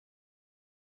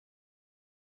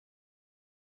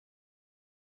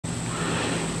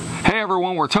Hey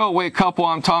everyone, we're TowawayCouple.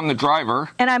 I'm Tom, the driver.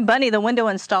 And I'm Bunny, the window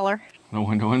installer. The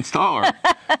window installer.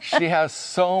 She has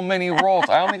so many roles.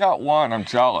 I only got one. I'm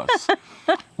jealous.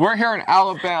 We're here in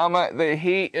Alabama. The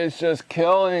heat is just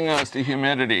killing us, the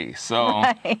humidity. So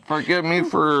Forgive me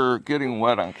for getting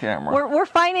wet on camera. We're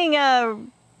finding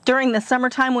during the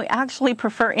summertime, we actually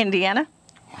prefer Indiana.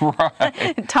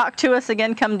 Right. Talk to us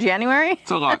again come January.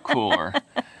 It's a lot cooler.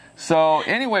 So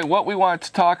anyway, what we want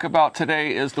to talk about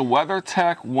today is the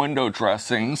WeatherTech window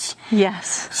dressings.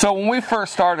 Yes. So when we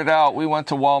first started out, we went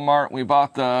to Walmart. We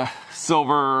bought the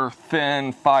silver,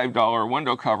 thin, $5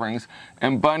 window coverings,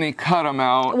 and Bunny cut them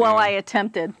out. Well, I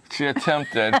attempted. She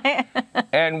attempted.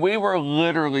 And we were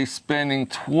literally spending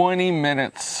 20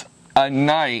 minutes a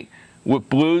night with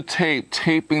blue tape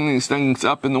taping these things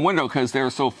up in the window because they were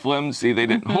so flimsy they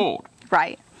didn't hold.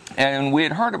 Right. And we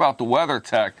had heard about the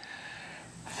WeatherTech.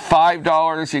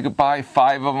 $5, you could buy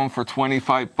 5 of them for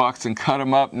 25 bucks and cut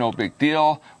them up, no big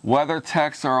deal.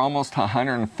 WeatherTechs are almost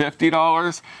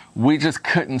 $150. We just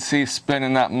couldn't see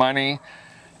spending that money.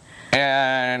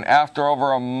 And after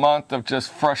over a month of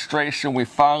just frustration, we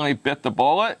finally bit the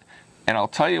bullet. And I'll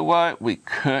tell you what, we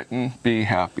couldn't be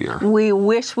happier. We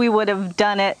wish we would have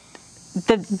done it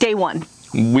the day one.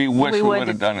 We wish we would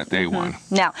have done it day one.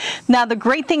 Now the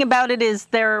great thing about it is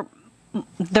they're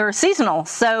seasonal,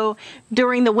 so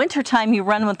during the winter time you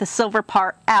run with the silver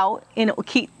part out and it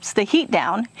keeps the heat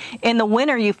down. In the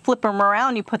winter you flip them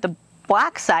around, you put the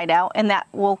black side out, and that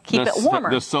will keep it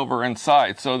warmer. The silver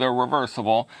inside, so they're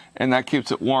reversible, and that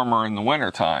keeps it warmer in the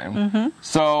winter time.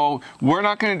 So we're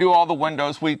not going to do all the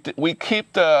windows. We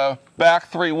keep the back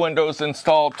 3 windows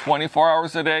installed 24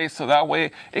 hours a day, so that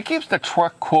way it keeps the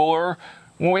truck cooler.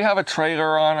 When we have a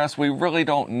trailer on us, we really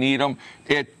don't need them.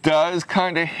 It does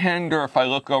kind of hinder if I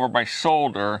look over my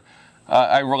shoulder.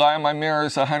 I rely on my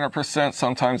mirrors 100%.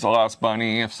 Sometimes I'll ask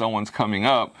Bunny if someone's coming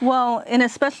up. Well, and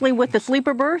especially with the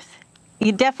sleeper berth,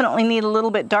 you definitely need a little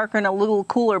bit darker and a little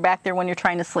cooler back there when you're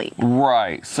trying to sleep.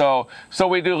 Right. So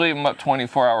we do leave them up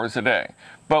 24 hours a day.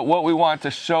 But what we wanted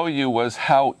to show you was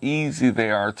how easy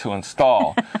they are to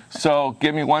install. So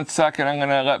give me 1 second. I'm going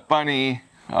to let Bunny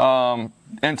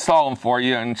install them for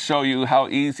you and show you how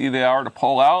easy they are to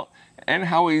pull out and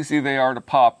how easy they are to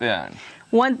pop in.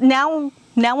 Now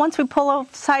once we pull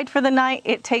outside for the night,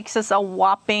 it takes us a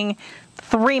whopping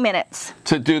 3 minutes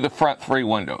to do the front 3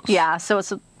 windows. Yeah, so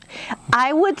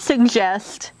I would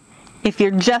suggest, if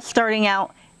you're just starting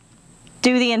out,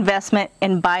 do the investment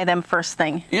and buy them first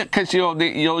thing. Yeah, because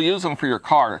you'll use them for your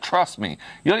car. Trust me,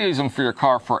 you'll use them for your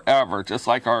car forever, just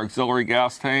like our auxiliary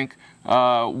gas tank.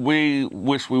 We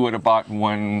wish we would have bought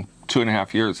one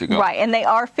 2.5 years ago. Right, and they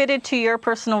are fitted to your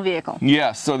personal vehicle.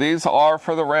 Yes, so these are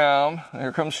for the Ram.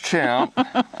 Here comes Champ.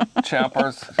 Champ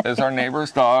is our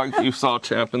neighbor's dog. You saw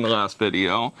Champ in the last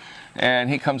video. And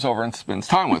he comes over and spends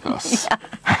time with us.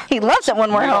 Yeah, he loves it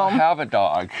when we're home. We don't have a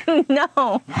dog.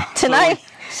 No. Tonight.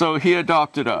 So he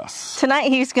adopted us. Tonight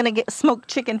he's going to get smoked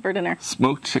chicken for dinner.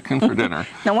 Smoked chicken for dinner.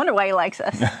 No wonder why he likes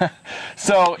us.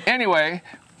 So anyway,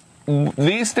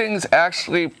 these things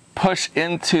actually push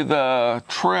into the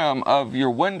trim of your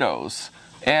windows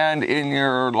and in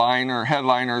your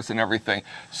headliners and everything.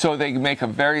 So they make a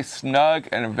very snug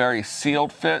and a very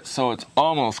sealed fit, so it's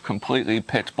almost completely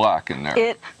pitch black in there.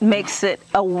 It makes it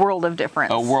a world of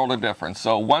difference. A world of difference.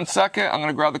 So 1 second, I'm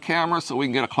gonna grab the camera so we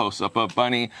can get a close-up of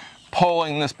Bunny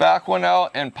pulling this back one out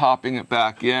and popping it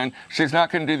back in. She's not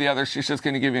gonna do the other, she's just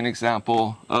gonna give you an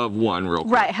example of one real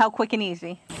quick. Right, how quick and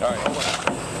easy. All right, hold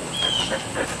on.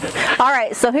 All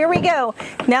right, so here we go.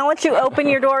 Now once you open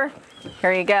your door,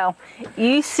 here you go.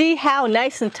 You see how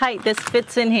nice and tight this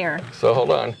fits in here. So hold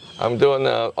on, I'm doing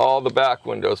all the back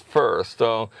windows first.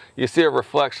 So you see a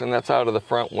reflection that's out of the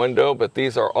front window, but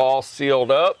these are all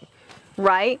sealed up.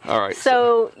 Right. All right.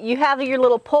 So you have your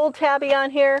little pull tabby on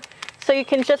here, so you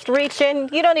can just reach in.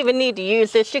 You don't even need to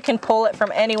use this. You can pull it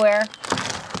from anywhere,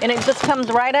 and it just comes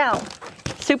right out.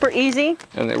 Super easy.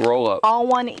 And they roll up. All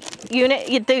one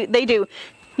unit. They do.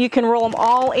 You can roll them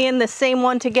all in the same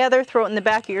one together, throw it in the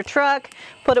back of your truck,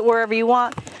 put it wherever you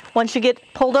want. Once you get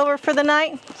pulled over for the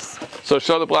night. So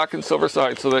show the black and silver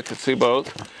side so they can see both.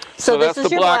 So that's this is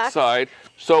the your black side.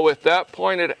 So with that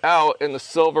pointed out and the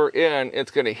silver in, it's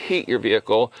going to heat your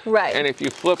vehicle. Right. And if you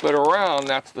flip it around,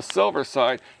 that's the silver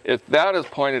side. If that is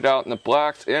pointed out and the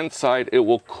black's inside, it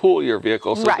will cool your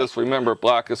vehicle. So just remember,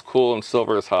 black is cool and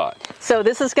silver is hot. So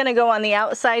this is going to go on the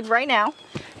outside right now.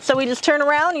 So we just turn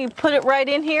around, you put it right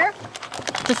in here.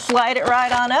 Just slide it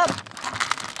right on up.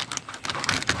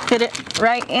 Fit it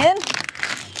right in.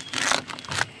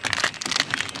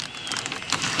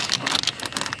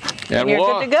 And you're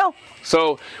good to go.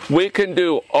 So we can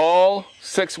do all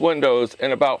 6 windows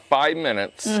in about 5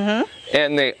 minutes,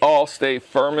 and they all stay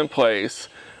firm in place.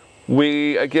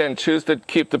 We, again, choose to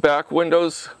keep the back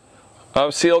windows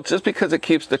sealed just because it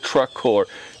keeps the truck cooler.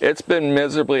 It's been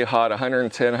miserably hot,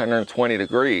 110, 120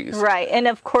 degrees. Right, and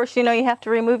of course, you know, you have to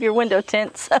remove your window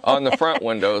tints. On the front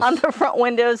windows. On the front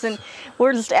windows, and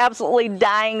we're just absolutely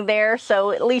dying there,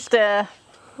 so at least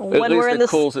when we're in this,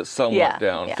 it cools it somewhat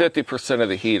down. 50% of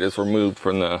the heat is removed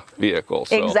from the vehicle.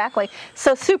 So. Exactly.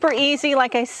 So super easy.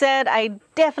 Like I said, I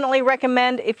definitely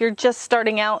recommend if you're just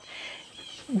starting out,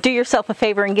 do yourself a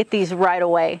favor and get these right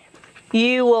away.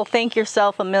 You will thank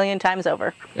yourself a million times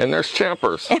over. And there's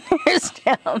Champers. And there's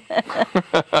Tim.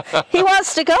 He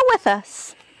wants to go with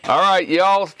us. All right,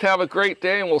 y'all have a great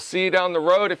day, and we'll see you down the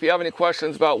road. If you have any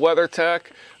questions about WeatherTech,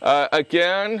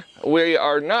 again, we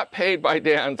are not paid by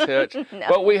Dan's Hitch, No.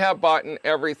 but we have bought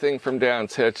everything from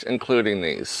Dan's Hitch, including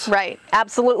these. Right,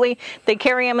 absolutely. They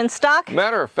carry them in stock.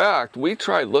 Matter of fact, we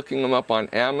tried looking them up on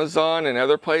Amazon and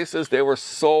other places. They were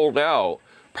sold out,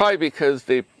 probably because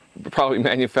they probably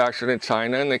manufactured in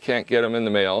China and they can't get them in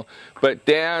the mail. But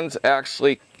Dan's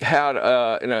actually had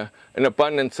an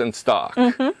abundance in stock.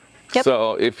 Yep.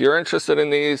 So if you're interested in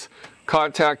these,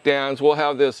 contact Dan's. We'll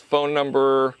have this phone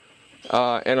number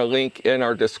and a link in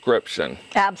our description.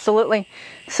 Absolutely.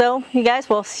 So you guys,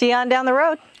 we'll see you on down the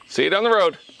road. See you down the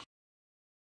road.